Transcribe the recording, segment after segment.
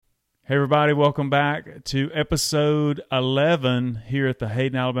Hey, everybody, welcome back to episode 11 here at the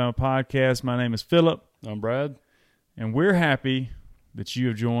Hayden, Alabama podcast. My name is Philip. I'm Brad. And we're happy that you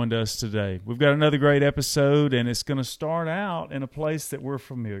have joined us today. We've got another great episode, and it's going to start out in a place that we're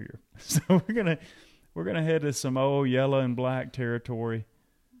familiar. So we're gonna head to some old yellow and black territory.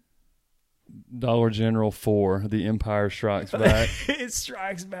 Dollar General 4, the Umpire strikes back. It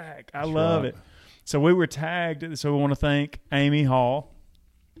strikes back. I love it. So we were tagged, so we want to thank Amy Hall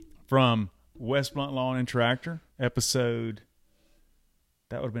from West Blunt Lawn and Tractor, that would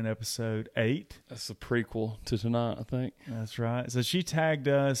have been episode 8. That's a prequel to tonight, I think. That's right. So she tagged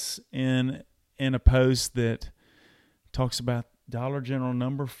us in a post that talks about Dollar General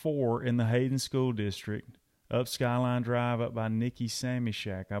number 4 in the Hayden School District, up Skyline Drive, up by Nikki Sammy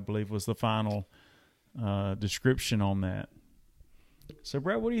Shack, I believe was the final description on that. So,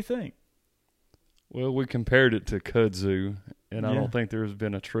 Brad, what do you think? Well, we compared it to kudzu, and I Yeah. don't think there's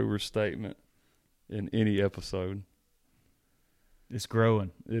been a truer statement in any episode. It's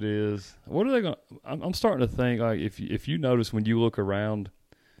growing. It is. What are they going? I'm starting to think, like, if you notice when you look around,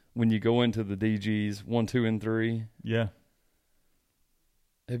 when you go into the DGs 1, 2, and 3. Yeah.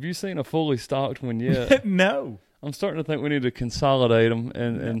 Have you seen a fully stocked one yet? No. I'm starting to think we need to consolidate them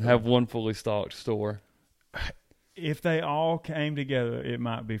and have one fully stocked store. If they all came together, it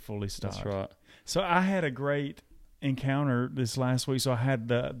might be fully stocked. That's right. So I had a great encounter this last week. So I had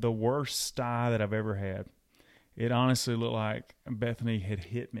the worst sty that I've ever had. It honestly looked like Bethany had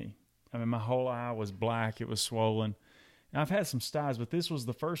hit me. I mean, my whole eye was black. It was swollen. And I've had some styes, but this was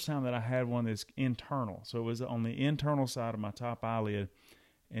the first time that I had one that's internal. So it was on the internal side of my top eyelid,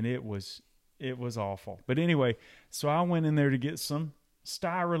 and it was awful. But anyway, so I went in there to get some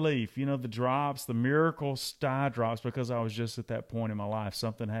sty relief. You know, the drops, the miracle sty drops, because I was just at that point in my life.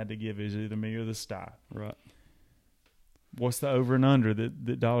 Something had to give. It was either me or the sty. Right. What's the over and under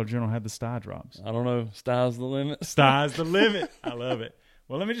that Dollar General had the sty drops? I don't know. Sky's the limit. Sky's the limit. I love it.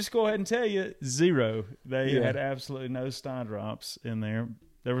 Well, let me just go ahead and tell you, 0. They Yeah. had absolutely no sty drops in there.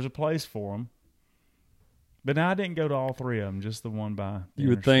 There was a place for them. But now I didn't go to all 3 of them, just the one by the You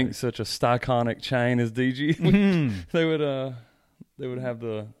would interstate. think such a styconic chain as DG, Mhm. they would have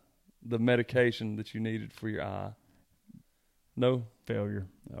the medication that you needed for your eye. No? Failure.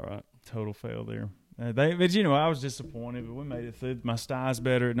 All right. Total fail there. But you know, I was disappointed, but we made it through. My sty's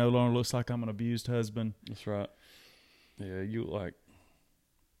better. It no longer looks like I'm an abused husband. That's right. Yeah, you look like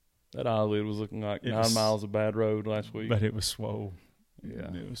that eyelid was looking like It 9 was- miles of bad road last week. But it was swole.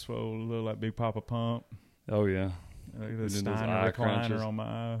 Yeah. It was swole. A little like Big Papa Pump. Oh, yeah. Like Did the those Steiner eye recliner crunches. on my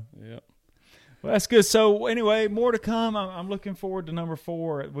eye. Yeah. Well, that's good. So anyway, more to come. I'm looking forward to number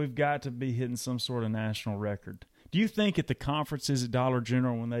 4. We've got to be hitting some sort of national record. Do you think at the conferences at Dollar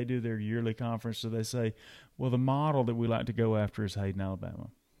General, when they do their yearly conference, do they say, well, the model that we like to go after is Hayden,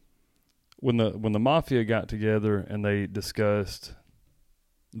 Alabama? When the Mafia got together and they discussed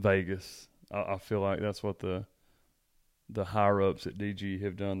Vegas, I feel like that's what the higher-ups at DG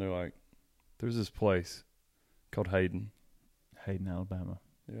have done. They're like, there's this place called Hayden. Hayden, Alabama.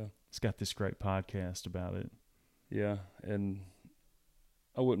 Yeah. It's got this great podcast about it. Yeah, and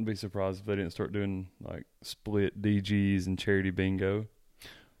I wouldn't be surprised if they didn't start doing like split DGs and charity bingo.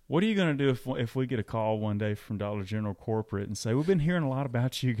 What are you going to do if we get a call one day from Dollar General corporate and say, we've been hearing a lot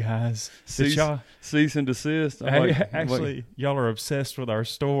about you guys. Cease and desist. I'm like, Actually, y'all are obsessed with our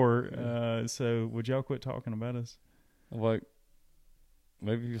store, so would y'all quit talking about us? I'm like,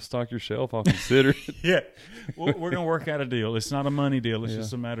 maybe if you stock your shelf, I'll consider it. Yeah. We're going to work out a deal. It's not a money deal. It's Yeah.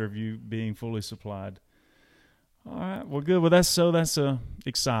 just a matter of you being fully supplied. All right. Well, good. Well, that's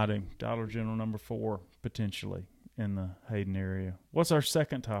exciting. Dollar General number 4, potentially, in the Hayden area. What's our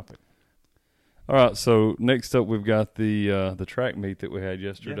second topic? All right, so next up we've got the track meet that we had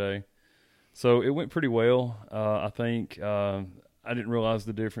yesterday. Yeah. So it went pretty well. I think I didn't realize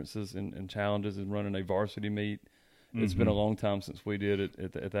the differences and challenges in running a varsity meet. It's been a long time since we did it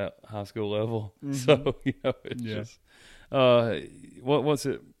at that high school level. Mm-hmm. So, it's just what's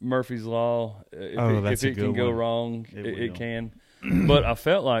it? Murphy's Law. If it can go wrong, it can. But I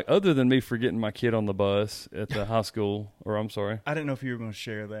felt like, other than me forgetting my kid on the bus at the high school, I didn't know if you were going to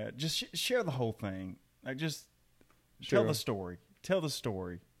share that. Just share the whole thing. Like, just tell the story. Tell the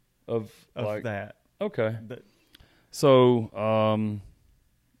story of like, that. Okay. So,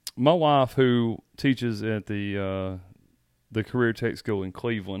 my wife, who teaches at the career tech school in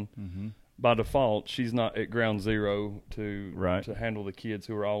Cleveland, by default, she's not at ground zero to handle the kids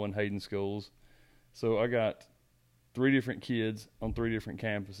who are all in Hayden schools. So I got 3 different kids on 3 different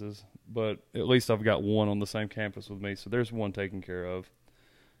campuses, but at least I've got one on the same campus with me. So there's one taken care of.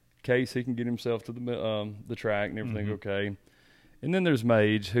 Case, he can get himself to the track and everything okay. And then there's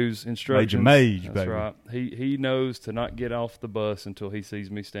Mage, whose instructions. Mage, that's baby. right. He knows to not get off the bus until he sees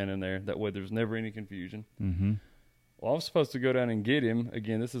me standing there. That way there's never any confusion. Mm-hmm. Well, I was supposed to go down and get him.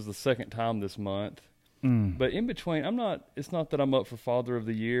 Again, this is the second time this month. But in between, it's not that I'm up for Father of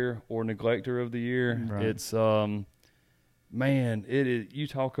the Year or Neglector of the Year. Right. It's, man, it is. You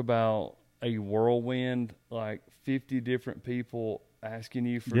talk about a whirlwind, like 50 different people asking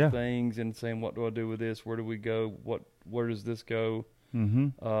you for things and saying, what do I do with this? Where do we go? Where does this go?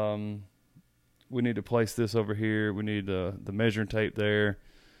 Mm-hmm. We need to place this over here. We need the measuring tape there.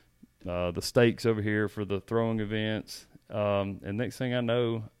 The stakes over here for the throwing events. And next thing I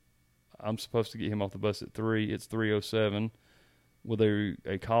know, I'm supposed to get him off the bus at 3. It's 3:07 with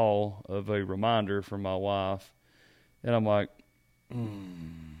a call of a reminder from my wife. And I'm like, you're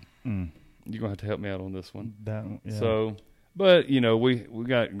going to have to help me out on this one. So, but, we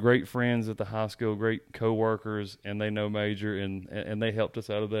got great friends at the high school, great coworkers, and they know Major, and they helped us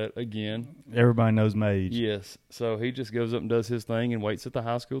out of that again. Everybody knows Mage. Yes. So he just goes up and does his thing and waits at the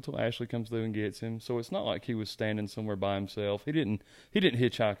high school till Ashley comes through and gets him. So it's not like he was standing somewhere by himself. He didn't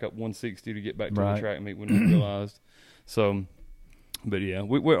hitchhike up 160 to get back to the track meet when he realized. So, but yeah,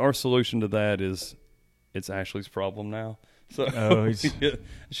 our solution to that is it's Ashley's problem now. So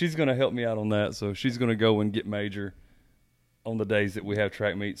she's going to help me out on that. So she's going to go and get Major on the days that we have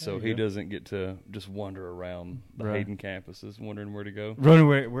track meets, so he doesn't get to just wander around the Hayden campuses wondering where to go. Running,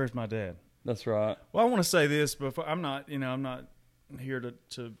 where's my dad? That's right. Well, I want to say this before. I'm not here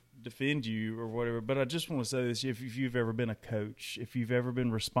to defend you or whatever, but I just want to say this: if you've ever been a coach, if you've ever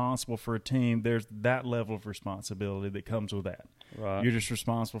been responsible for a team, there's that level of responsibility that comes with that. Right. You're just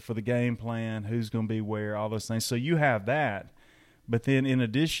responsible for the game plan, who's going to be where, all those things. So you have that. But then in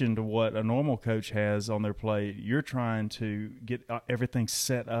addition to what a normal coach has on their plate, you're trying to get everything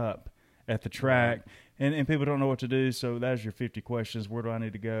set up at the track, and people don't know what to do. So that's your 50 questions. Where do I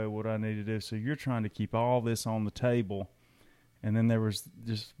need to go? What do I need to do? So you're trying to keep all this on the table. And then there was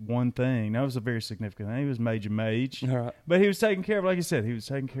just one thing. That was a very significant thing. He was Major Mage. Right. But he was taking care of, like you said, he was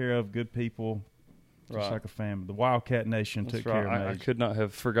taking care of good people, just like a family. The Wildcat Nation took care of Mage. I could not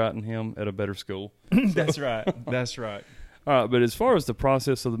have forgotten him at a better school. That's right. That's right. All right, but as far as the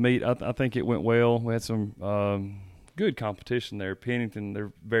process of the meet, I think it went well. We had some good competition there. Pennington,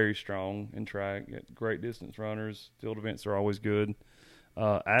 they're very strong in track. Great distance runners. Field events are always good.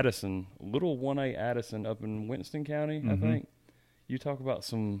 Addison, little 1A Addison up in Winston County, I think. You talk about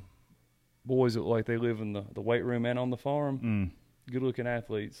some boys that look like they live in the weight room and on the farm. Good-looking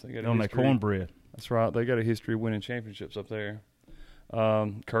athletes. They got on that cornbread. That's right. They got a history of winning championships up there.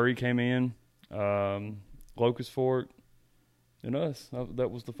 Curry came in. Locust Fork. And us, that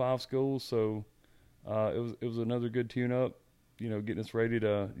was the 5 schools. So it was another good tune-up, getting us ready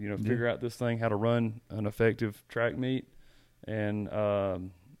to, figure out this thing, how to run an effective track meet. And I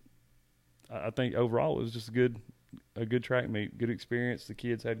think overall it was just a good track meet, good experience. The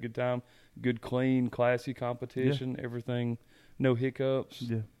kids had a good time, good, clean, classy competition, everything, no hiccups.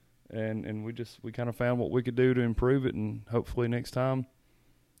 Yeah. And we kind of found what we could do to improve it, and hopefully next time,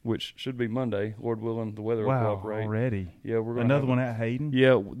 which should be Monday, Lord willing, the weather will cooperate. Already? Yeah, we're going another one at Hayden.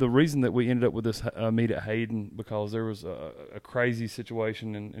 Yeah, the reason that we ended up with this meet at Hayden because there was a crazy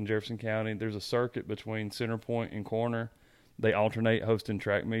situation in Jefferson County. There's a circuit between Center Point and Corner. They alternate hosting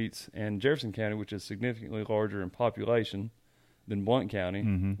track meets, and Jefferson County, which is significantly larger in population than Blount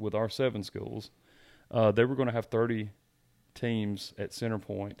County, with our 7 schools, they were going to have 30 teams at Center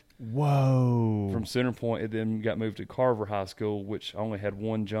Point. Whoa. From Center Point, it then got moved to Carver High School, which only had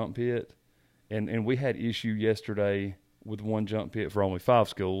 1 jump pit. And we had issue yesterday with 1 jump pit for only 5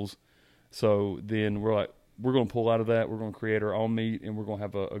 schools. So then we're like, we're going to pull out of that. We're going to create our own meet, and we're going to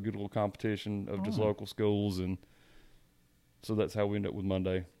have a good little competition of just local schools. And so that's how we end up with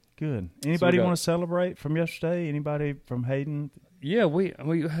Monday. Good. Anybody want to celebrate from yesterday? Anybody from Hayden? Yeah, we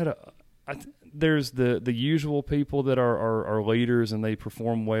had there's the usual people that are leaders and they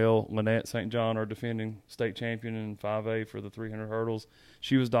perform well. Lynette St. John, our defending state champion in 5A for the 300 hurdles.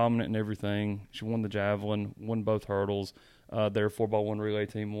 She was dominant in everything. She won the javelin, won both hurdles. Their 4x1 relay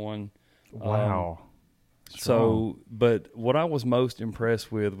team won. Wow. So, but what I was most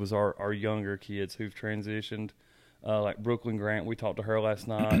impressed with was our younger kids who've transitioned. Like Brooklyn Grant, we talked to her last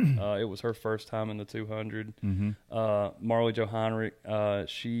night. It was her first time in the 200. Marley Jo Heinrich,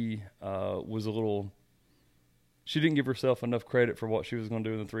 she was a little. She didn't give herself enough credit for what she was going to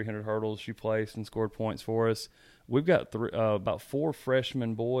do in the 300 hurdles. She placed and scored points for us. We've got about 4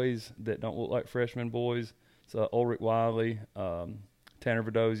 freshman boys that don't look like freshman boys. So Ulrich Wiley, Tanner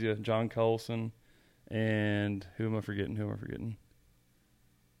Vidozia, John Colson, and who am I forgetting?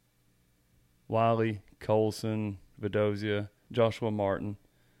 Wiley, Colson, Vidozia, Joshua Martin.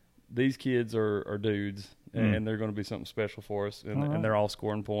 These kids are dudes, and they're going to be something special for us. And they're all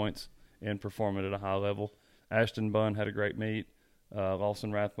scoring points and performing at a high level. Ashton Bunn had a great meet.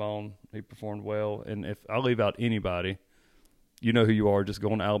 Lawson Rathbone, he performed well. And if I leave out anybody, you know who you are. Just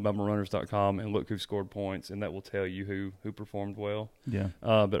go on AlabamaRunners.com and look who scored points, and that will tell you who performed well. Yeah.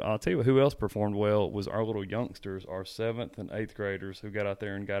 But I'll tell you who else performed well was our little youngsters, our 7th and 8th graders who got out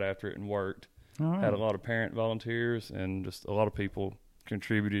there and got after it and worked. Right. Had a lot of parent volunteers and just a lot of people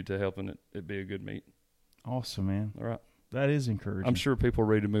contributed to helping it be a good meet. Awesome, man. All right. That is encouraging. I'm sure people are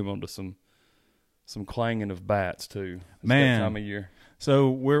ready to move on to some clanging of bats too. It's Man. that time of year.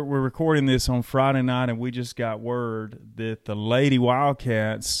 So we're recording this on Friday night, and we just got word that the Lady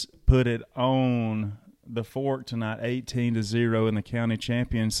Wildcats put it on the Fork tonight, 18-0 in the county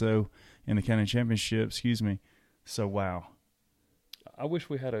championship. Excuse me. So wow. I wish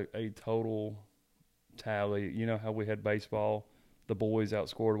we had a total tally. You know how we had baseball, the boys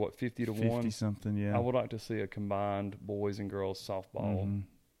outscored 50-1. 50 something, yeah. I would like to see a combined boys and girls softball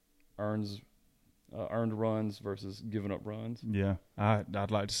earned runs versus giving up runs. Yeah, I'd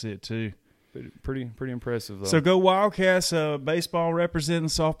like to see it too. But pretty impressive though. So go Wildcats! Baseball representing,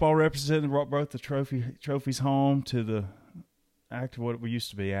 softball representing, brought both the trophies home to the what we used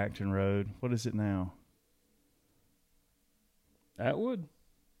to be Acton Road. What is it now? Atwood?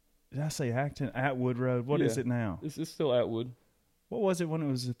 Did I say Acton? Atwood Road. What is it now? It's still Atwood. What was it when it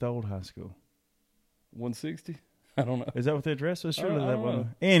was at the old high school? 160? I don't know. Is that what the address was? Surely I that don't wasn't.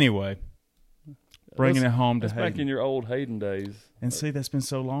 know. Anyway, bringing it home to that's Hayden. back in your old Hayden days. And see, that's been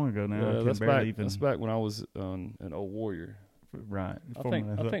so long ago now. That's back when I was on an Old Warrior. Right.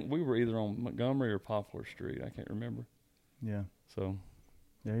 I think we were either on Montgomery or Poplar Street. I can't remember. Yeah. So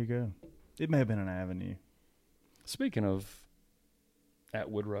there you go. It may have been an avenue. Speaking of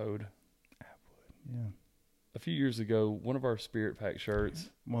Atwood Road. Yeah. A few years ago, one of our Spirit Pack shirts.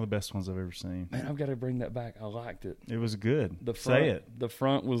 One of the best ones I've ever seen. Man, I've got to bring that back. I liked it. It was good. Say it. The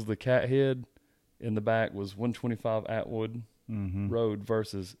front was the cat head, and the back was 125 Atwood Road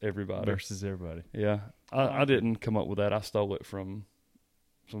versus everybody. Yeah. I didn't come up with that. I stole it from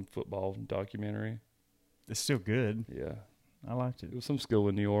some football documentary. It's still good. Yeah. I liked it. It was some school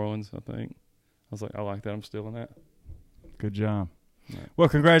in New Orleans, I think. I was like, I like that. I'm stealing that. Good job. Right. Well,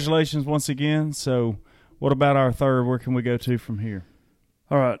 congratulations once again. So what about our third? Where can we go to from here?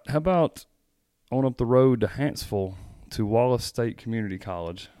 All right. How about on up the road to Huntsville to Wallace State Community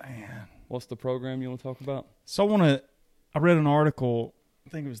College? Man. What's the program you want to talk about? So I read an article,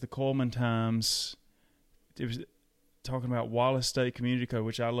 I think it was the Coleman Times. It was talking about Wallace State Community College,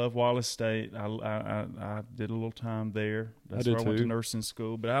 which I love Wallace State. I did a little time there. That's where I went to nursing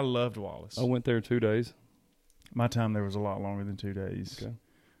school, but I loved Wallace. I went there 2 days. My time there was a lot longer than 2 days. Okay.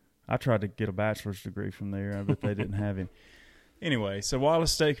 I tried to get a bachelor's degree from there, but they didn't have it. Anyway, so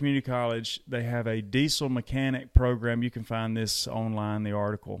Wallace State Community College, they have a diesel mechanic program. You can find this online, the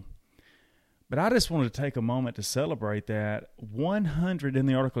article. But I just wanted to take a moment to celebrate that. 100, in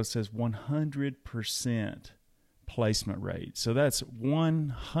the article it says 100% placement rate. So that's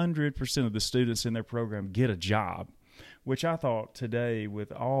 100% of the students in their program get a job, which I thought today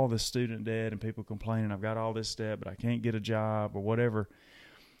with all the student debt and people complaining, I've got all this debt, but I can't get a job or whatever,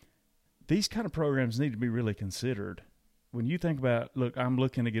 these kind of programs need to be really considered. When you think about, look, I'm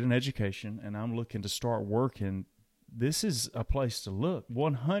looking to get an education and I'm looking to start working, this is a place to look.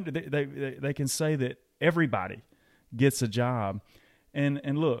 100, they can say that everybody gets a job. And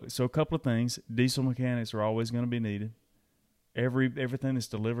look, so a couple of things. Diesel mechanics are always going to be needed. Everything that's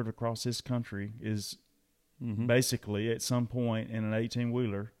delivered across this country is basically at some point in an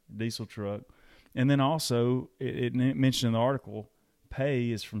 18-wheeler diesel truck. And then also, it mentioned in the article,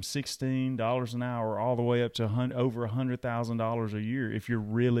 pay is from $16 an hour all the way up to over $100,000 a year if you're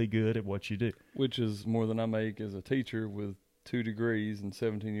really good at what you do. Which is more than I make as a teacher with 2 degrees and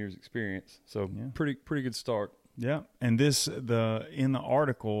 17 years experience. So pretty good start. Yeah, and in the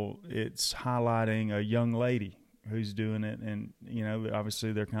article, it's highlighting a young lady who's doing it, and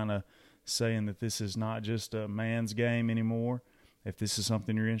obviously they're kind of saying that this is not just a man's game anymore. If this is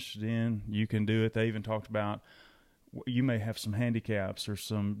something you're interested in, you can do it. They even talked about you may have some handicaps or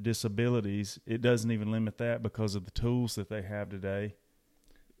some disabilities. It doesn't even limit that because of the tools that they have today.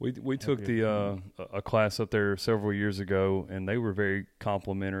 We took a class up there several years ago, and they were very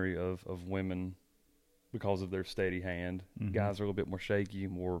complimentary of women because of their steady hand. Guys are a little bit more shaky,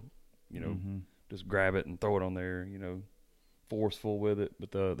 more, just grab it and throw it on there, forceful with it.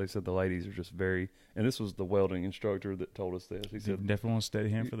 But they said the ladies are just very, and this was the welding instructor that told us this. He said, definitely want a steady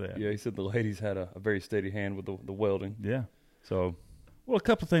hand for that. Yeah, he said the ladies had a very steady hand with the welding. Yeah. So Well, a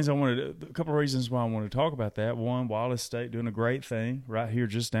couple of things a couple of reasons why I wanted to talk about that. One, Wallace State doing a great thing right here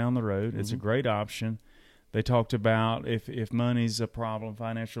just down the road. It's a great option. They talked about if money's a problem,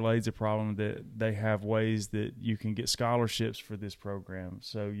 financial aid's a problem, that they have ways that you can get scholarships for this program.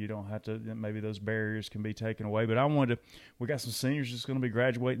 So you don't have to, maybe those barriers can be taken away. But we got some seniors that's going to be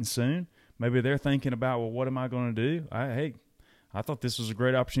graduating soon. Maybe they're thinking about, well, what am I going to do? I thought this was a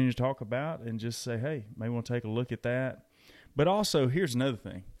great opportunity to talk about and just say, hey, maybe we'll take a look at that. But also, here's another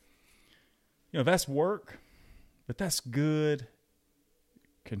thing. That's work, but that's good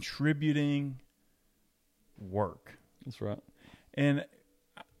contributing work. That's right. And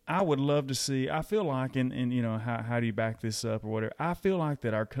I would love to see, I feel like, and how do you back this up or whatever, I feel like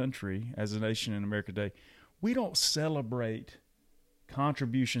that our country, as a nation in America today, we don't celebrate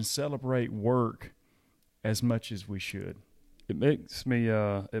contribution, celebrate work as much as we should. It makes me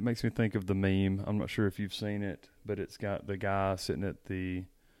think of the meme. I'm not sure if you've seen it, but it's got the guy sitting there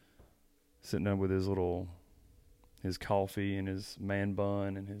with his coffee and his man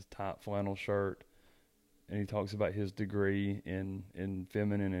bun and his tight flannel shirt, and he talks about his degree in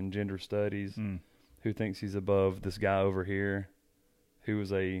feminine and gender studies. Who thinks he's above this guy over here, who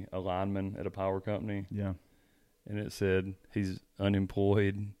was a lineman at a power company. Yeah, and it said he's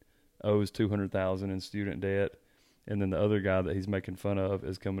unemployed, owes $200,000 in student debt. And then the other guy that he's making fun of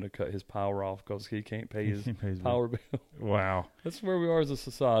is coming to cut his power off because he can't pay his power bill. Wow. That's where we are as a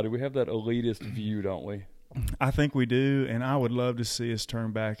society. We have that elitist view, don't we? I think we do, and I would love to see us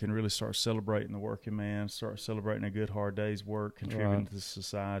turn back and really start celebrating the working man, start celebrating a good, hard day's work, contributing to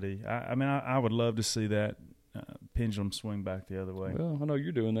society. I would love to see that pendulum swing back the other way. Well, I know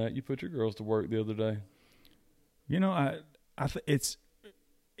you're doing that. You put your girls to work the other day.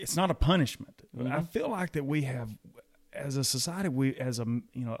 It's not a punishment. Mm-hmm. I feel like that we have, as a society, a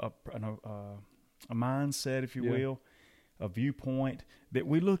mindset, if you will, a viewpoint that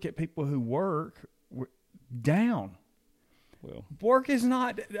we look at people who work down. Well, work is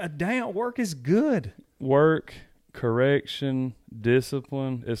not a down. Work is good. Work, correction,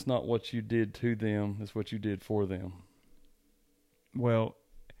 discipline. It's not what you did to them. It's what you did for them. Well,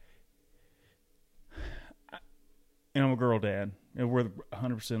 I'm a girl dad. And we're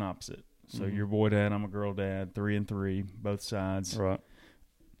 100% opposite. So you're boy dad, I'm a girl dad, 3 and 3, both sides. Right.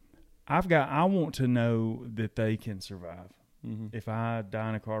 I want to know that they can survive. Mm-hmm. If I die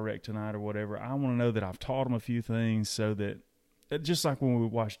in a car wreck tonight or whatever, I want to know that I've taught them a few things so that, just like when we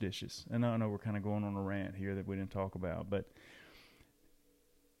wash dishes. And I know we're kind of going on a rant here that we didn't talk about, but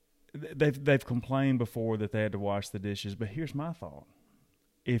they've complained before that they had to wash the dishes. But here's my thought.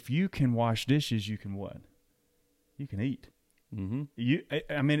 If you can wash dishes, you can what? You can eat. Mm-hmm.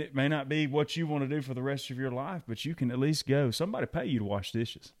 It may not be what you want to do for the rest of your life, but you can at least go. Somebody pay you to wash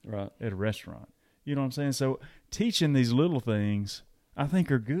dishes, right, at a restaurant. You know what I'm saying? So teaching these little things, I think,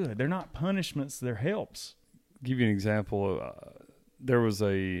 are good. They're not punishments; they're helps. Give you an example. There was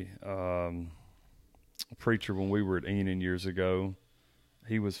a preacher when we were at Enon years ago.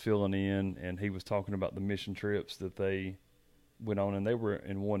 He was filling in, and he was talking about the mission trips that they went on, and they were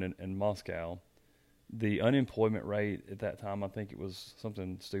in one in Moscow. The unemployment rate at that time, I think it was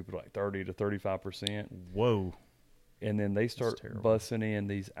something stupid like 30 to 35%. Whoa. And then they start bussing in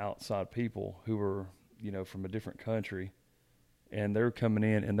these outside people who were, from a different country. And they're coming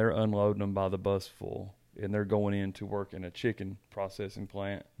in and they're unloading them by the bus full. And they're going in to work in a chicken processing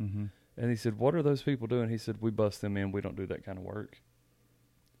plant. Mm-hmm. And he said, what are those people doing? He said, we bust them in. We don't do that kind of work.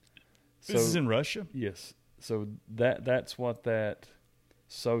 This is in Russia? Yes. So that's what that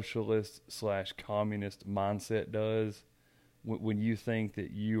socialist/communist mindset does when you think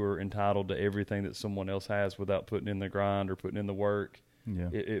that you are entitled to everything that someone else has without putting in the grind or putting in the work. Yeah.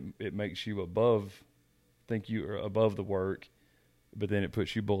 It makes you think you are above the work, but then it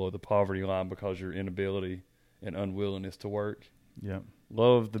puts you below the poverty line because your inability and unwillingness to work. Yeah.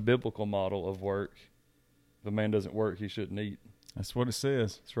 Love the biblical model of work. If a man doesn't work, he shouldn't eat. That's what it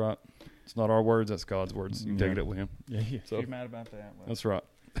says. That's right. It's not our words. That's God's words. You can take it up with him. Yeah. So, if you're mad about that. Well. That's right.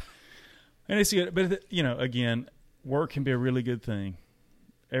 And it's good. But, again, work can be a really good thing.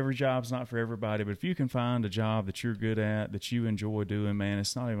 Every job's not for everybody, but if you can find a job that you're good at, that you enjoy doing, man,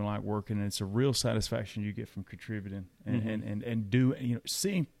 it's not even like working. It's a real satisfaction you get from contributing and doing,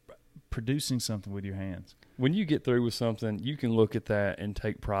 producing something with your hands. When you get through with something, you can look at that and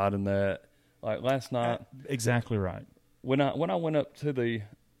take pride in that. Like last night. Exactly right. When I went up to the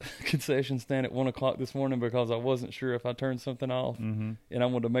concession stand at 1:00 this morning because I wasn't sure if I turned something off, and I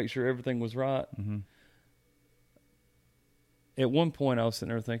wanted to make sure everything was right. Mm-hmm. At one point, I was sitting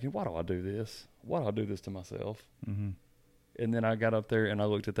there thinking, why do I do this? Why do I do this to myself? Mm-hmm. And then I got up there and I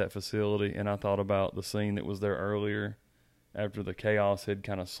looked at that facility and I thought about the scene that was there earlier after the chaos had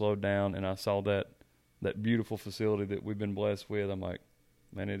kind of slowed down, and I saw that beautiful facility that we've been blessed with, I'm like,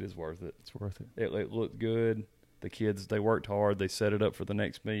 man, it is worth it. It's worth it. It looked good. The kids, they worked hard. They set it up for the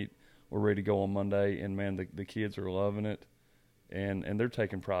next meet. We're ready to go on Monday, and, man, the kids are loving it, and they're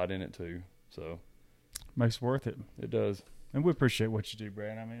taking pride in it too. So makes it worth it. It does. And we appreciate what you do,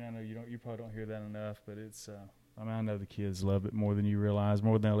 Brad. I mean, I know you probably don't hear that enough, but it's I mean, I know the kids love it more than you realize,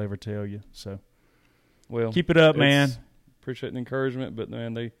 more than they'll ever tell you. So, well, keep it up, man. Appreciate the encouragement, but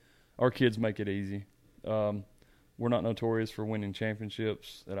man, our kids make it easy. We're not notorious for winning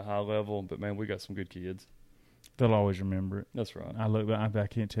championships at a high level, but man, we got some good kids. They'll always remember it. That's right. I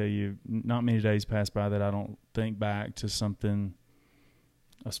can't tell you, not many days pass by that I don't think back to something,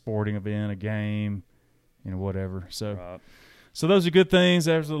 a sporting event, a game, whatever. So, right. So those are good things.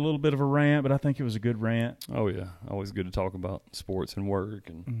 That was a little bit of a rant, but I think it was a good rant. Oh, yeah. Always good to talk about sports and work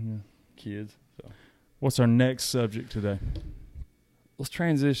and kids. So, what's our next subject today? Let's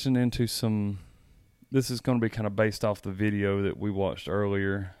transition into some – this is going to be kind of based off the video that we watched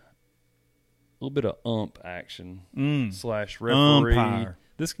earlier. A little bit of action / referee. Umpire.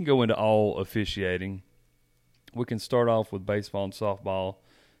 This can go into all officiating. We can start off with baseball and softball,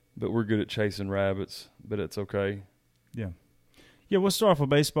 but we're good at chasing rabbits, but it's okay. Yeah. Yeah, we'll start off with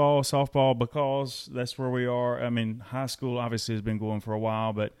baseball, softball, because that's where we are. I mean, high school obviously has been going for a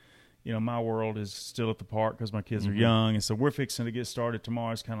while, but, my world is still at the park because my kids are young. And so we're fixing to get started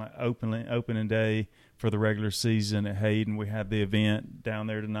tomorrow. It's kind of like opening day for the regular season at Hayden. We have the event down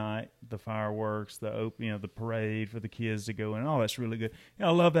there tonight, the fireworks, the parade for the kids to go in. Oh, that's really good.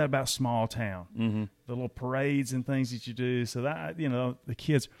 I love that about small town, the little parades and things that you do. So that, the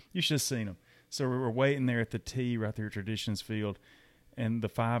kids, you should have seen them. So we were waiting there at the tee right there at Traditions Field, and the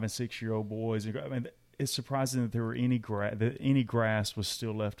 5- and 6-year-old boys. I mean, it's surprising that there were any grass was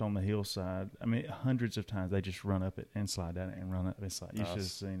still left on the hillside. I mean, hundreds of times they just run up it and slide down it and run up and slide. You should have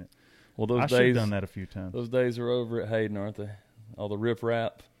seen it. Well, I should have done that a few times. Those days are over at Hayden, aren't they? All the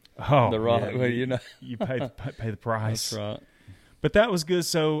rip-rap. Oh, the rock. yeah, Well, you pay the price. That's right. But that was good.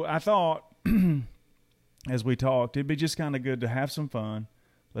 So I thought, as we talked, it'd be just kind of good to have some fun.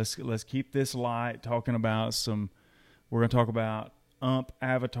 Let's keep this light. Talking about we're going to talk about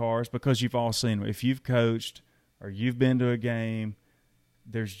avatars, because you've all seen them. If you've coached or you've been to a game,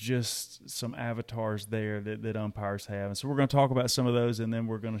 there's just some avatars there that umpires have. And so we're going to talk about some of those, and then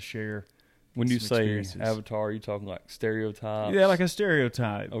we're going to share. When you say avatar, are you talking like stereotypes? Yeah, like a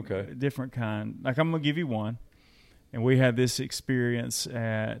stereotype. Okay. Different kind. Like, I'm going to give you one. And we had this experience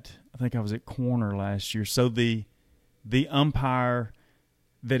I think I was at Corner last year. So the umpire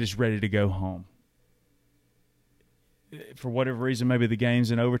that is ready to go home. For whatever reason, maybe the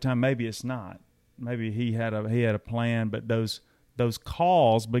game's in overtime. Maybe it's not. Maybe he had a plan, but those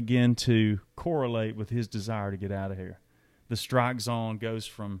calls begin to correlate with his desire to get out of here. The strike zone goes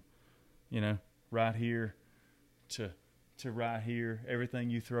from, right here to right here. Everything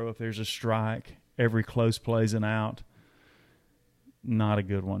you throw, if there's a strike, every close play's an out. Not a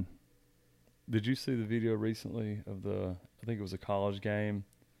good one. Did you see the video recently of I think it was a college game?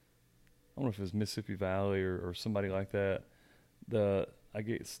 I don't know if it was Mississippi Valley or somebody like that. I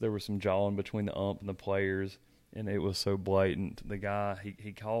guess there was some jawing between the ump and the players, and it was so blatant. The guy,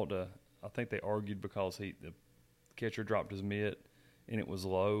 he called I think they argued because the catcher dropped his mitt and it was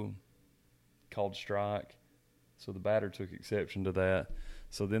low, called strike. So the batter took exception to that.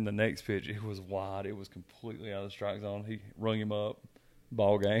 So then the next pitch, it was wide. It was completely out of the strike zone. He rung him up.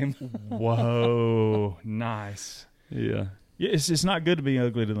 Ball game. Whoa, nice. Yeah. Yeah, it's not good to be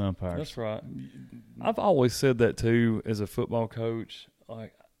ugly to the umpires. That's right. I've always said that too as a football coach.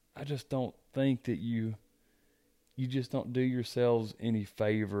 Like, I just don't think that you just don't do yourselves any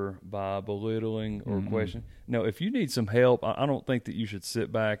favor by belittling or questioning. No, if you need some help, I don't think that you should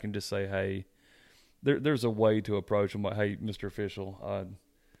sit back and just say, hey, there's a way to approach them. Like, hey, Mr. Official,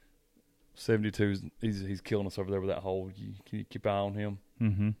 72, he's killing us over there with that hole. Can you keep an eye on him?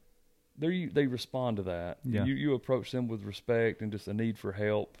 Mm-hmm. They respond to that. Yeah. You approach them with respect and just a need for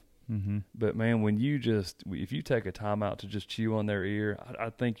help. Mm-hmm. But, man, if you take a time out to just chew on their ear, I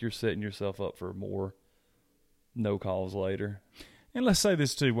think you're setting yourself up for more no calls later. And let's say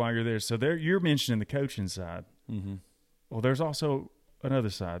this, too, while you're there. So you're mentioning the coaching side. Mm-hmm. Well, there's also another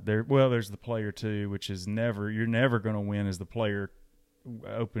side. There's the player, too, which is you're never going to win as the player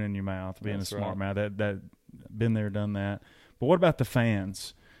opening your mouth, being That's a smart right. mouth. That been there, done that. But what about the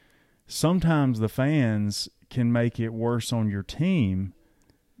fans? Sometimes the fans can make it worse on your team.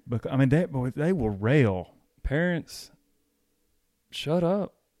 Because, I mean, they will rail. Parents, shut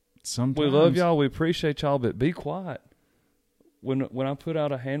up. Sometimes. We love y'all. We appreciate y'all, but be quiet. When I put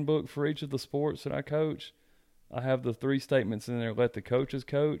out a handbook for each of the sports that I coach, I have the 3 statements in there. Let the coaches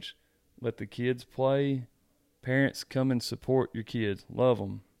coach. Let the kids play. Parents, come and support your kids. Love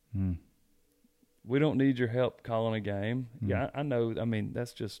them. Mm. We don't need your help calling a game. Mm. Yeah, I know. I mean,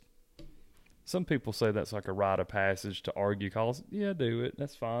 that's just – some people say that's like a rite of passage to argue calls. Yeah, do it.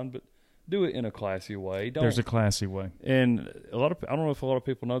 That's fine. But do it in a classy way. There's a classy way. And I don't know if a lot of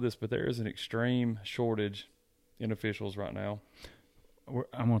people know this, but there is an extreme shortage in officials right now.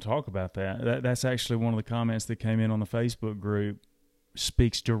 I'm going to talk about that. That's actually one of the comments that came in on the Facebook group.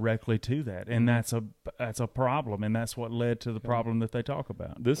 Speaks directly to that, and that's a problem, and that's what led to the problem that they talk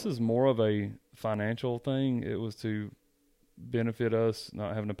about. This is more of a financial thing. It was to benefit us,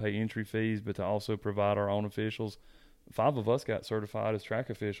 not having to pay entry fees, but to also provide our own officials. 5 of us got certified as track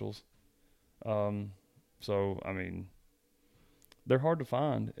officials. So, I mean, they're hard to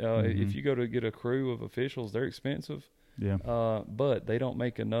find. If you go to get a crew of officials, they're expensive. Yeah. But they don't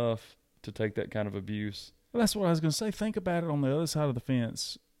make enough to take that kind of abuse. Well, that's what I was going to say. Think about it on the other side of the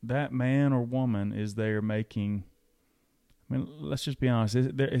fence. That man or woman is there making, I mean, let's just be honest.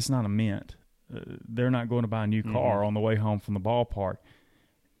 It's not a mint. They're not going to buy a new car on the way home from the ballpark.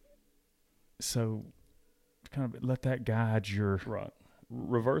 So kind of let that guide your... Right.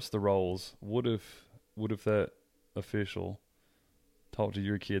 Reverse the roles. What if that official talked to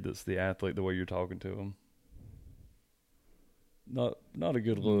your kid that's the athlete the way you're talking to him? Not a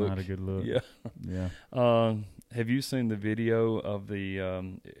good look. Not a good look. Yeah. Yeah. Have you seen the video of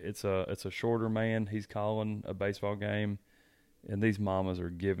the it's a shorter man, he's calling a baseball game, and these mamas are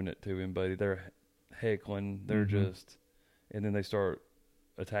giving it to him, buddy. They're heckling, they're just, and then they start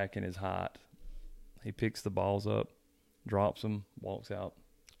attacking his height. He picks the balls up, drops them, walks out.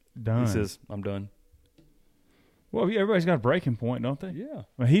 Done. He says, "I'm done." Well, everybody's got a breaking point, don't they? Yeah.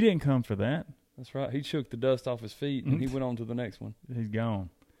 Well, he didn't come for that. That's right. He shook the dust off his feet, and he went on to the next one. He's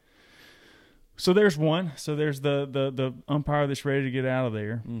gone. So there's one. So there's the umpire that's ready to get out of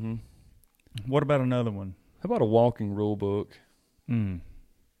there. Mm-hmm. What about another one? How about a walking rule book? Mm.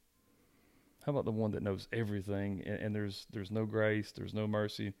 How about the one that knows everything, and there's no grace, there's no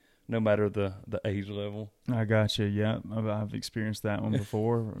mercy, no matter the age level? I got you. Yeah, I've experienced that one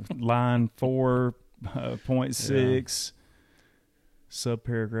before. Line 4.6,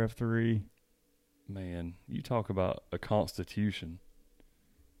 subparagraph 3. Man, you talk about a constitution.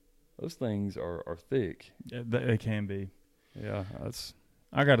 Those things are thick. Yeah, they can be. Yeah,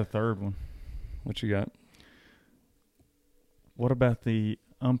 I got a third one. What you got? What about the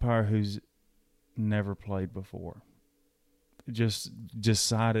umpire who's never played before? Just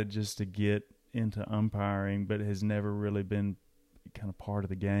decided just to get into umpiring, but has never really been kind of part of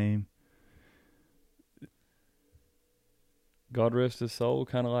the game. God rest his soul,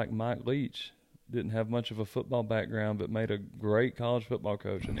 kind of like Mike Leach. Didn't have much of a football background, but made a great college football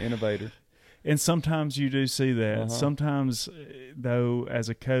coach, an innovator. And sometimes you do see that. Uh-huh. Sometimes, though, as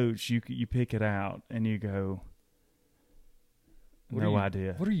a coach, you pick it out and you go, no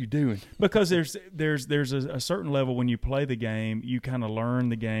idea. What are you doing? Because there's a certain level when you play the game, you kind of learn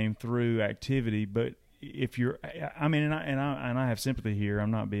the game through activity. But if you're, I mean, and I have sympathy here.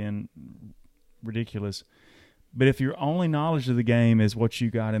 I'm not being ridiculous. But if your only knowledge of the game is what you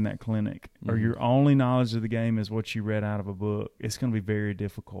got in that clinic, or your only knowledge of the game is what you read out of a book, it's going to be very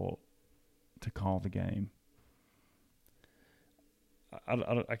difficult to call the game.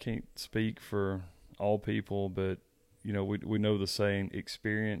 I can't speak for all people, but you know, we know the saying,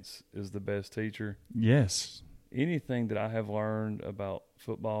 experience is the best teacher. Yes. Anything that I have learned about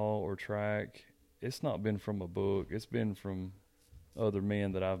football or track, it's not been from a book. It's been from other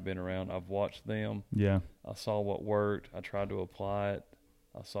men that I've been around. I've watched them. Yeah. I saw what worked. I tried to apply it.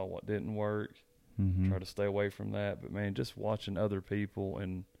 I saw what didn't work. Try to stay away from that. But man, just watching other people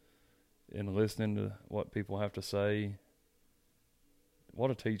and listening to what people have to say,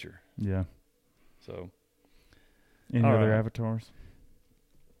 what a teacher. Yeah. So, any other avatars?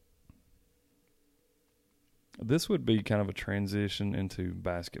 This would be kind of a transition into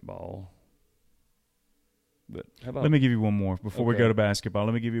basketball. But how about? Let me give you one more before we go to basketball.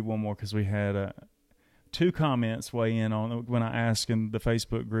 Let me give you one more because we had 2 comments weigh in on when I asked in the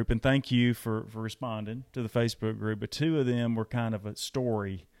Facebook group, and thank you for responding to the Facebook group. But 2 of them were kind of a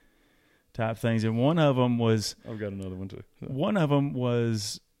story type things, and one of them was. I've got another one too. One of them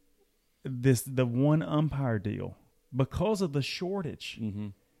was the one umpire deal because of the shortage. Mm-hmm.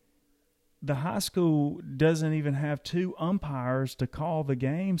 The high school doesn't even have 2 umpires to call the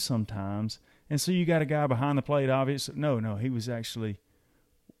game sometimes. And so you got a guy behind the plate, obviously. No, he was actually,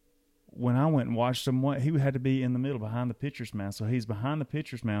 when I went and watched him, he had to be in the middle behind the pitcher's mound. So he's behind the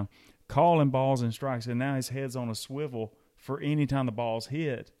pitcher's mound calling balls and strikes, and now his head's on a swivel for any time the ball's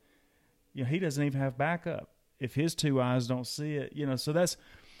hit. You know, he doesn't even have backup. if his two eyes don't see it, so that's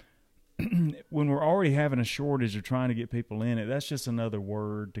when we're already having a shortage of trying to get people in it. That's just another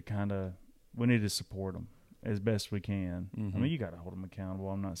word to we need to support them as best we can. Mm-hmm. I mean, you got to hold them accountable.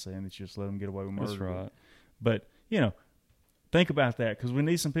 I'm not saying that you just let them get away with murder. That's right. But, think about that, because we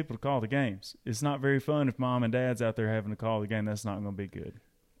need some people to call the games. It's not very fun if mom and dad's out there having to call the game. That's not going to be good.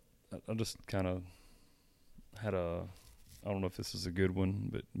 I just kind of had I don't know if this is a good one,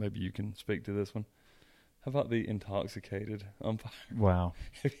 but maybe you can speak to this one. How about the intoxicated umpire? Wow.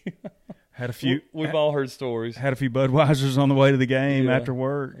 Had a few. We've all heard stories. Had a few Budweisers on the way to the game after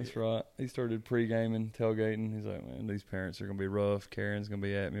work. That's right. He started pre-gaming, tailgating. He's like, man, these parents are going to be rough. Karen's going to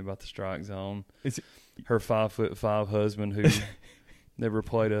be at me about the strike zone. Her 5'5" husband who never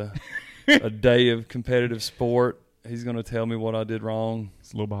played a day of competitive sport. He's going to tell me what I did wrong.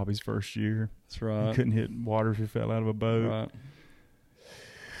 It's little Bobby's first year. That's right. He couldn't hit water if he fell out of a boat. Right.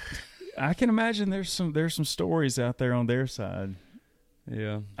 I can imagine there's some stories out there on their side.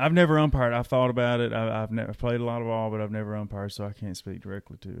 Yeah. I've never umpired. I've thought about it. I've never played a lot of ball, but I've never umpired, so I can't speak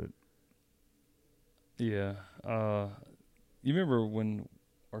directly to it. Yeah. You remember when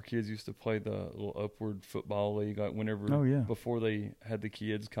our kids used to play the little upward football league, like whenever before they had the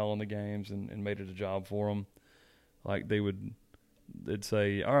kids calling the games and made it a job for them, like they'd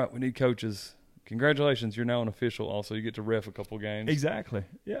say, all right, we need coaches. Congratulations, you're now an official. Also, you get to ref a couple games. Exactly.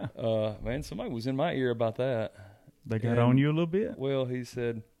 Yeah. Man, somebody was in my ear about that. They got on you a little bit. Well, he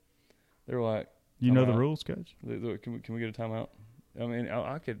said, they're like, "You know the rules, coach. Can we get a timeout?" I mean,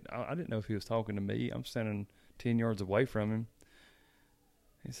 I didn't know if he was talking to me. I'm standing 10 yards away from him.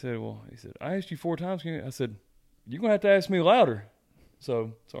 He said, I asked you 4 times. I said, you're gonna have to ask me louder.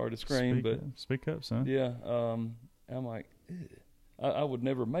 So sorry to scream, speak up, son. Yeah. I'm like, I would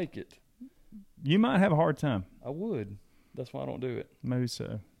never make it. You might have a hard time. I would. That's why I don't do it. Maybe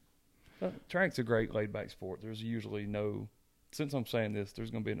so. Track's a great laid-back sport. There's usually since I'm saying this, there's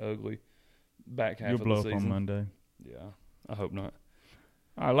going to be an ugly back half of the season. You'll blow up on Monday. Yeah, I hope not.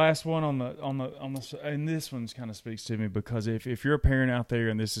 All right, last one on the, and this one's kind of speaks to me because if you're a parent out there,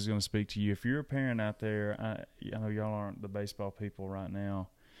 and this is going to speak to you, if you're a parent out there, I know y'all aren't the baseball people right now,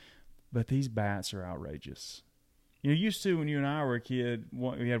 but these bats are outrageous. Used to when you and I were a kid,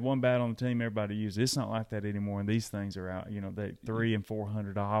 we had one bat on the team, everybody used it. It's not like that anymore, and these things are out. They $300 and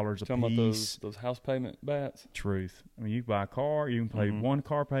 $400 a piece. Talking about those house payment bats. Truth. I mean, you can buy a car, you can pay one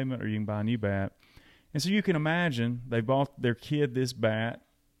car payment, or you can buy a new bat. And so you can imagine they bought their kid this bat.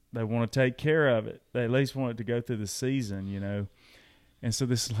 They want to take care of it. They at least want it to go through the season, And so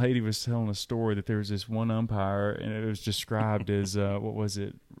this lady was telling a story that there was this one umpire, and it was described as what was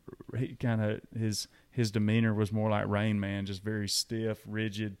it? He kind of his demeanor was more like Rain Man, just very stiff,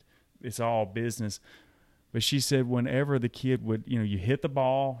 rigid. It's all business. But she said whenever the kid would, you hit the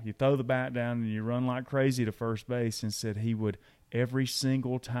ball, you throw the bat down, and you run like crazy to first base, and said he would every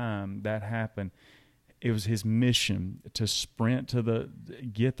single time that happened. It was his mission to sprint to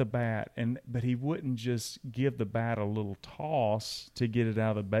get the bat, but he wouldn't just give the bat a little toss to get it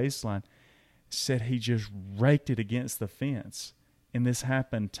out of the baseline. Said he just raked it against the fence, and this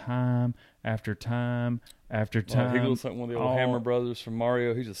happened time after time after time. He looks like one of the old Hammer brothers from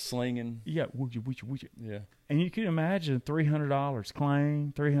Mario. He's just slinging. Yeah, yeah. And you can imagine $300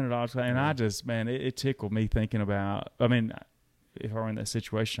 claim, and I just it tickled me thinking about. I mean, if I were in that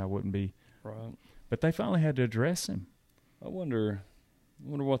situation, I wouldn't be right. But they finally had to address him. I wonder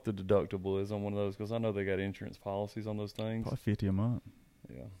what the deductible is on one of those, because I know they got insurance policies on those things. Probably $50 a month.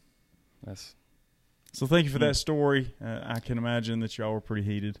 Yeah, So thank you for that story. I can imagine that y'all were pretty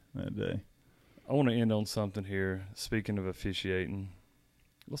heated that day. I want to end on something here. Speaking of officiating,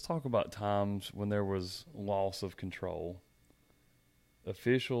 let's talk about times when there was loss of control.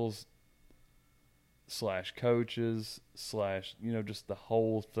 Officials / coaches / just the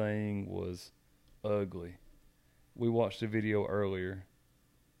whole thing was ugly. We watched a video earlier.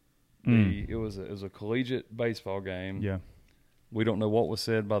 It was a collegiate baseball game. Yeah. We don't know what was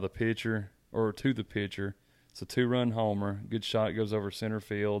said by the pitcher or to the pitcher. It's a 2-run homer. Good shot, goes over center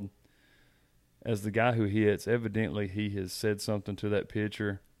field. As the guy who hits, evidently he has said something to that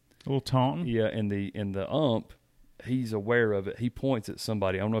pitcher. A little taunting. Yeah, and the ump, he's aware of it. He points at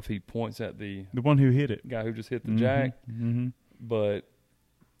somebody. I don't know if he points at the one who hit it, guy who just hit the jack. Mm-hmm. But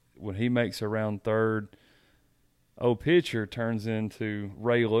when he makes around third, pitcher turns into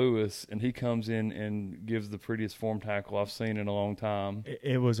Ray Lewis, and he comes in and gives the prettiest form tackle I've seen in a long time.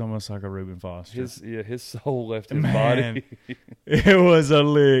 It was almost like a Reuben Foster. His soul left his body. It was a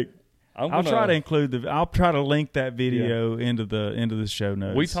lick. I'll try to include I'll try to link that video into the show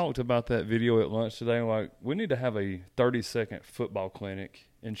notes. We talked about that video at lunch today. Like, we need to have a 30-second football clinic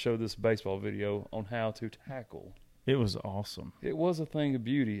and show this baseball video on how to tackle. It was awesome. It was a thing of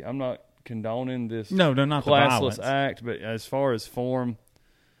beauty. I'm not condoning this not classless act, but as far as form,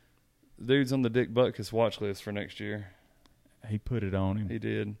 dude's on the Dick Butkus watch list for next year. He put it on him. He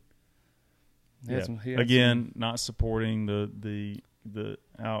did. Again, not supporting the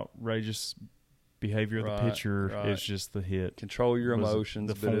outrageous behavior of the pitcher. Right. It's just the hit. Control your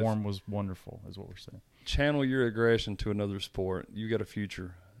emotions. The form was wonderful, is what we're saying. Channel your aggression to another sport. You got a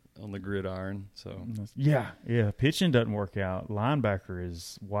future on the gridiron. So yeah. Pitching doesn't work out. Linebacker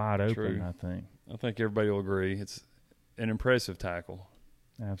is wide open. True. I think everybody will agree. It's an impressive tackle.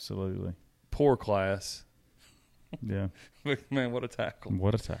 Absolutely. Poor class. Yeah. Man, what a tackle.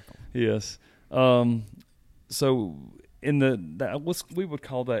 What a tackle. Yes. So we would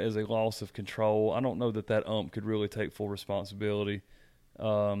call that as a loss of control. I don't know that ump could really take full responsibility,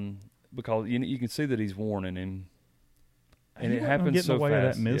 because you can see that he's warning him, and it happens so fast. Of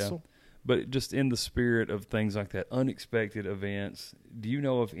that missile. Yeah. But just in the spirit of things like that, unexpected events. Do you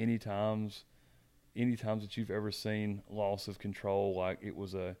know of any times that you've ever seen loss of control, like it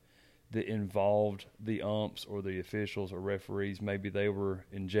was that involved the umps or the officials or referees? Maybe they were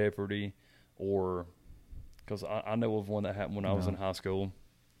in jeopardy, or because I know of one that happened when I was in high school.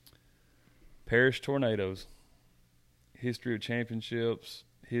 Parish tornadoes, history of championships,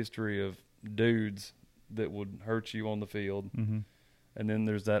 history of dudes that would hurt you on the field. Mm-hmm. And then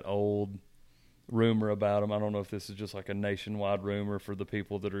there's that old rumor about them. I don't know if this is just like a nationwide rumor for the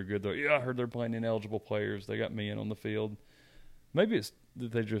people that are good. I heard they're playing ineligible players. They got men on the field. Maybe it's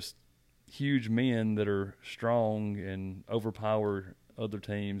that they're just huge men that are strong and overpower other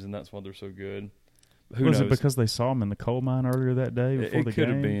teams, and that's why they're so good. Who knows? Was it because they saw him in the coal mine earlier that day before the game? It could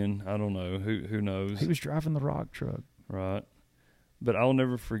have been. I don't know. Who knows? He was driving the rock truck. Right. But I'll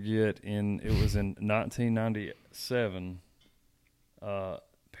never forget, it was in 1997,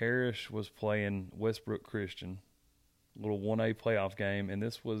 Parrish was playing Westbrook Christian, little 1A playoff game, and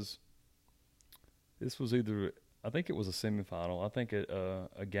this was either, I think it was a semifinal. I think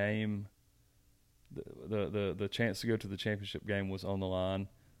a game, the chance to go to the championship game was on the line.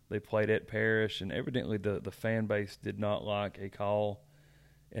 They played at Parrish, and evidently the fan base did not like a call.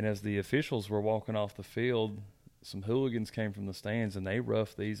 And as the officials were walking off the field, some hooligans came from the stands, and they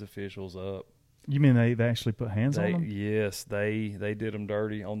roughed these officials up. You mean they actually put hands on them? Yes, they did them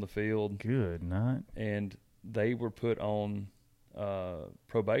dirty on the field. Good night. And they were put on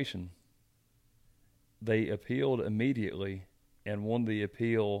probation. They appealed immediately and won the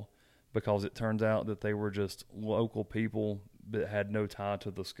appeal because it turns out that they were just local people that had no tie to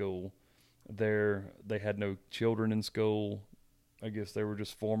the school. They had no children in school. I guess they were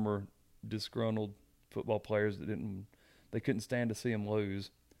just former disgruntled football players they couldn't stand to see them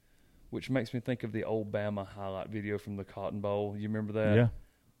lose, which makes me think of the old Bama highlight video from the Cotton Bowl. You remember that? Yeah.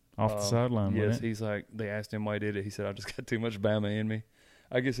 Off the sideline. Yes, he's like, they asked him why he did it. He said, I just got too much Bama in me.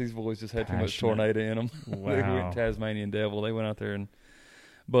 I guess these boys just had too much tornado in them. Wow. They went Tasmanian Devil. They went out there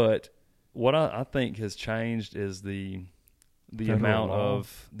but what I think has changed is the amount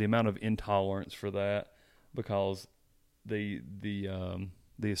of intolerance for that, because the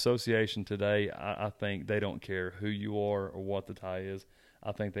association today, I think they don't care who you are or what the tie is.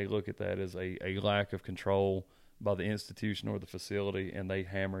 I think they look at that as a lack of control by the institution or the facility, and they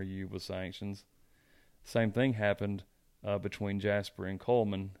hammer you with sanctions. Same thing happened between Jasper and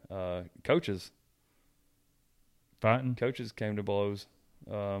Coleman. Coaches came to blows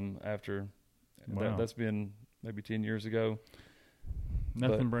after. Wow. That's been maybe 10 years ago.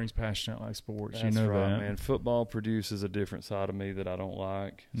 Nothing brings passion out like sports. That's you know right, that. Man. Football produces a different side of me that I don't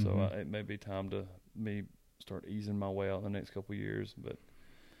like. Mm-hmm. So it may be time to me start easing my way out in the next couple of years. But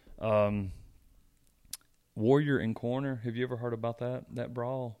Warrior and Corner, have you ever heard about that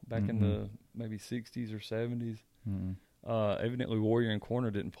brawl back in the maybe 60s or 70s? Mm-hmm. Evidently, Warrior and Corner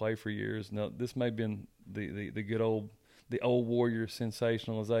didn't play for years. Now, this may have been the good old Warrior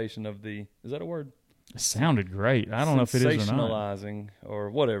sensationalization of the. Is that a word? It sounded great. I don't know if it is or not. Sensationalizing or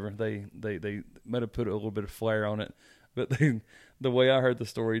whatever. They might have put a little bit of flair on it. But the way I heard the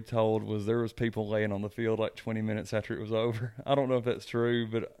story told was there was people laying on the field like 20 minutes after it was over. I don't know if that's true,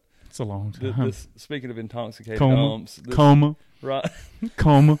 but it's a long time. Speaking of intoxicated umps. Coma. Right.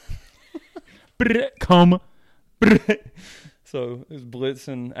 Coma. Coma. So it was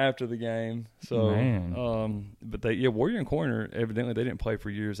blitzing after the game. So, man. But Warrior and Corner, evidently they didn't play for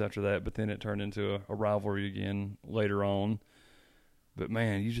years after that, but then it turned into a rivalry again later on. But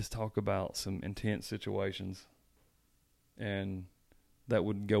man, you just talk about some intense situations. And that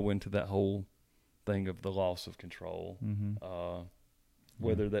would go into that whole thing of the loss of control,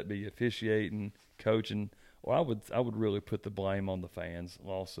 whether that be officiating, coaching, or I would really put the blame on the fans,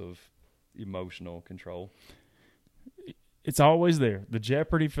 loss of emotional control. It's always there. The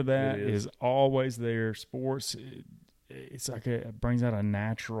jeopardy for that is always there. Sports, it's like it brings out a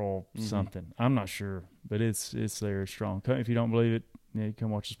natural something. I'm not sure, but it's there strong. If you don't believe it, you come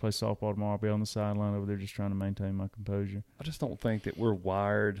watch us play softball tomorrow. I'll be on the sideline over there just trying to maintain my composure. I just don't think that we're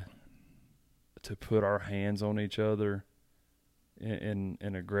wired to put our hands on each other in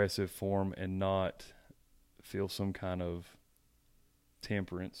an aggressive form and not feel some kind of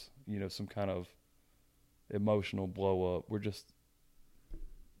temperance, some kind of emotional blow up. We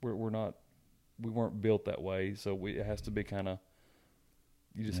weren't built that way. So it has to be kind of,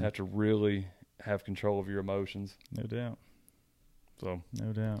 you just have to really have control of your emotions. No doubt. So,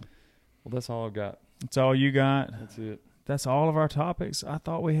 no doubt. Well, that's all I've got. That's all you got? That's it. That's all of our topics. I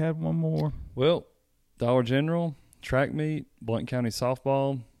thought we had one more. Well, Dollar General, track meet, Blount County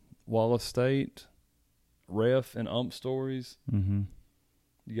softball, Wallace State, ref and ump stories. You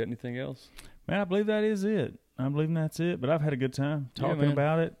got anything else? Man, I believe that is it. I'm believing that's it. But I've had a good time talking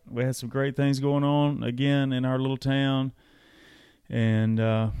about it. We had some great things going on, again, in our little town. And,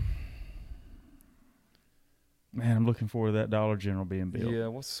 man, I'm looking forward to that Dollar General being built. Yeah,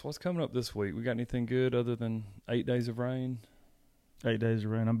 what's coming up this week? We got anything good other than 8 days of rain? 8 days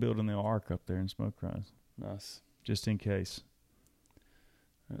of rain. I'm building the ark up there in Smoke Rise. Nice. Just in case.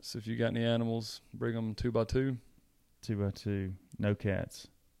 All right, so if you got any animals, bring them 2x2. 2x2. No cats.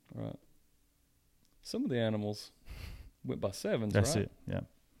 All right. Some of the animals went by sevens, That's right? it, yeah.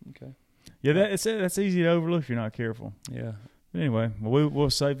 Okay. Yeah, that's easy to overlook if you're not careful. Yeah. But anyway, we'll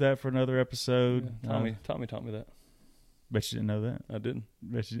save that for another episode. Yeah. Tommy taught me that. Bet you didn't know that. I didn't.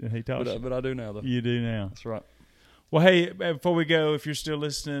 Bet you he taught you. But I do now, though. You do now. That's right. Well, hey, before we go, if you're still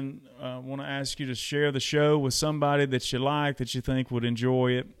listening, I want to ask you to share the show with somebody that you like, that you think would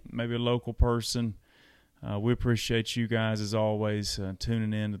enjoy it, maybe a local person. We appreciate you guys, as always,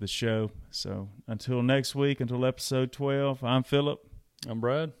 tuning in to the show. So until next week, until episode 12, I'm Philip. I'm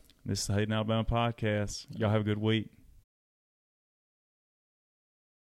Brad. This is the Hayden Alabama Podcast. Y'all have a good week.